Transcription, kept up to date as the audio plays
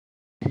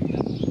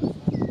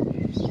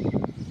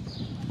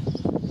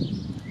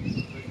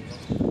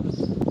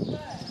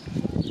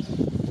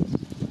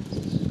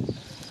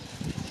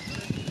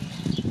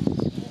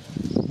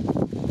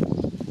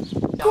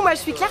Moi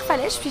je suis Claire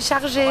Fallet, je suis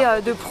chargée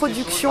de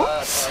production.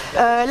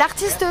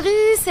 L'Artisterie,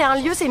 c'est un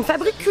lieu, c'est une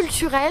fabrique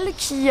culturelle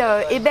qui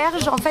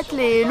héberge en fait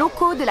les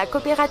locaux de la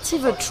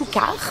coopérative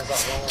Tchoukar,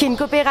 qui est une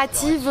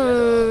coopérative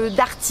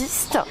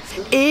d'artistes.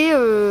 Et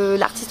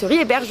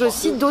l'Artisterie héberge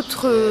aussi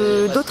d'autres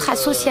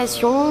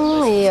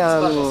associations et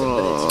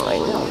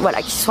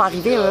voilà, qui sont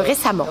arrivées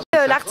récemment.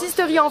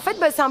 L'Artisterie en fait,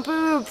 c'est un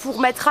peu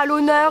pour mettre à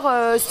l'honneur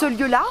ce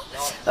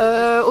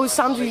lieu-là au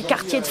sein du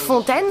quartier de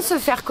Fontaine, se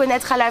faire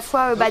connaître à la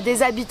fois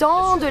des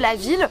habitants de la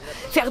ville,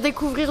 faire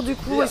découvrir du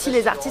coup aussi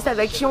les artistes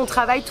avec qui on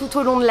travaille tout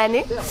au long de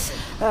l'année.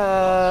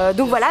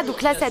 Donc voilà,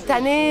 donc là cette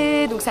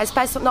année, donc ça se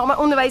passe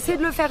normalement, on va essayer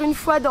de le faire une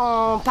fois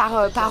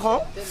par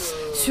an,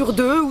 sur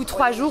 2 ou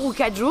 3 jours ou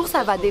 4 jours,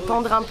 ça va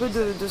dépendre un peu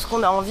de ce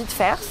qu'on a envie de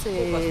faire.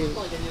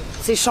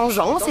 C'est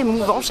changeant, c'est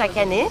mouvant chaque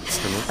année.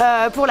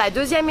 Pour la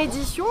deuxième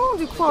édition,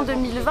 du coup en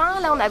 2020,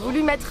 là on a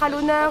voulu mettre à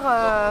l'honneur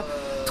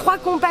 3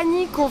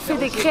 compagnies qui ont fait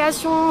des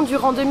créations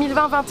durant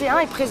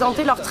 2020-21 et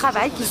présenter leur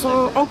travail, qui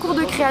sont en cours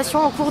de création,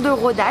 en cours de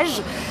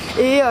rodage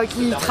et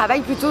qui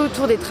travaillent plutôt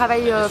autour des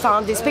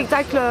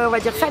spectacles, on va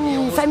dire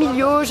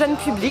familiaux, jeunes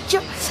publics.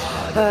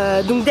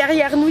 Donc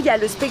derrière nous, il y a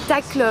le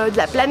spectacle de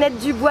la planète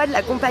du bois de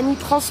la compagnie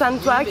Prends soin de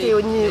toi, qui est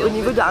au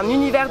niveau d'un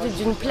univers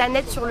d'une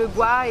planète sur le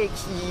bois et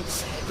qui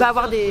va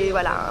avoir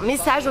un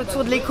message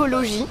autour de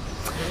l'écologie.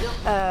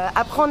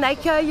 Après on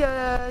accueille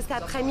cet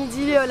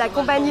après-midi la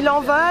compagnie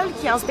L'Envol,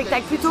 qui est un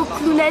spectacle plutôt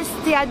clownesque,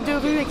 théâtre de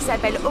rue et qui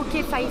s'appelle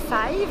OK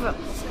 55.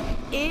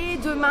 Et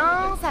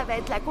demain, ça va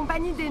être la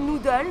compagnie des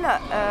Noodles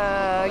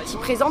qui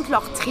présente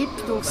leur trip.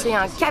 Donc c'est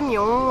un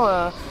camion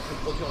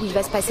où il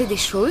va se passer des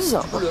choses.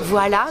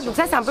 Voilà, donc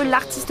ça c'est un peu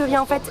l'artisterie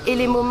en fait et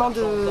les moments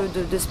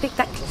de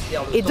spectacle.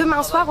 Et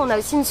demain soir, on a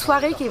aussi une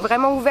soirée qui est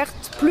vraiment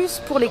ouverte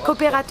plus pour les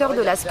coopérateurs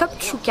de la SCOP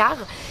Tchoukar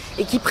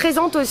et qui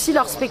présentent aussi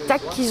leurs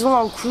spectacles qu'ils ont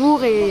en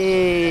cours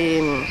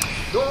et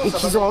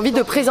qu'ils ont envie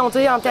de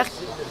présenter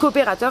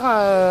coopérateurs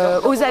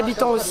aux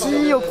habitants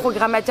aussi, aux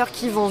programmateurs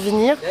qui vont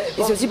venir.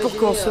 Et c'est aussi pour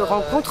qu'on se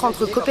rencontre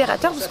entre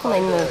coopérateurs, parce qu'on a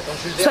une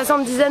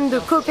 70aine de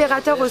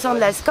coopérateurs au sein de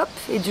la SCOP,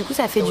 et du coup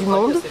ça fait du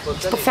monde,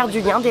 pour faire du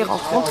lien, des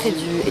rencontres et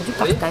du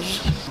partage.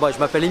 Bon, je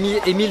m'appelle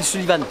Émile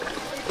Sullivan.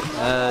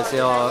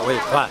 Oui,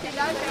 voilà.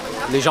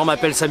 Les gens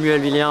m'appellent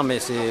Samuel Villien, mais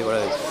c'est...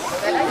 Voilà.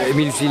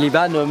 Émile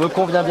Sullivan me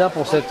convient bien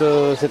pour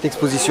cette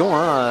exposition.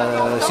 Hein.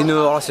 C'est une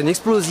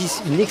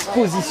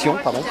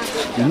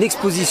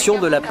exposition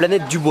de la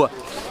planète du bois.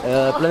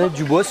 La planète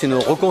du bois, c'est une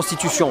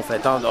reconstitution en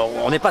fait. Hein.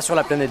 On n'est pas sur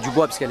la planète du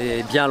bois parce qu'elle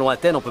est bien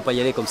lointaine, on ne peut pas y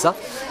aller comme ça.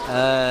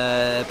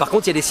 Par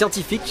contre, il y a des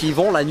scientifiques qui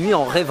vont la nuit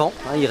en rêvant.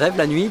 Hein. Ils rêvent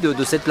la nuit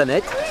de cette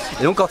planète.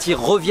 Et donc, quand ils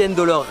reviennent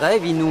de leur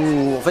rêve, ils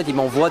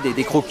m'envoient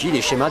des croquis,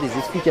 des schémas, des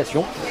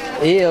explications.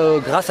 Et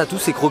grâce à tous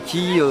ces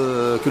croquis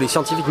que les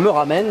scientifiques me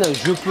ramènent,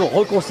 je peux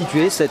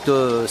reconstituer cette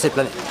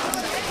planète.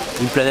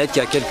 Une planète qui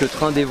a quelques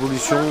trains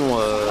d'évolution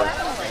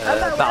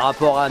par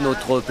rapport à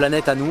notre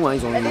planète à nous. Hein.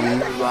 Ils ont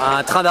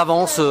un train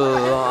d'avance,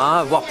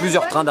 voire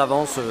plusieurs trains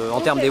d'avance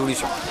en termes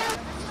d'évolution.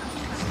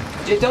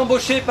 J'ai été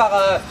embauché par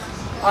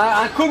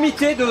un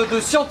comité de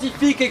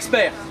scientifiques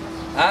experts.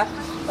 Hein.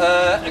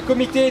 Un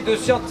comité de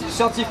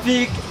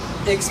scientifiques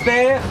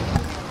experts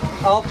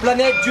en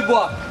planète du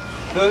bois.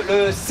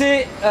 Le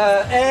C,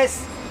 S,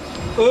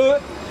 E,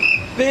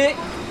 P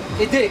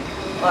et D.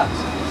 Voilà.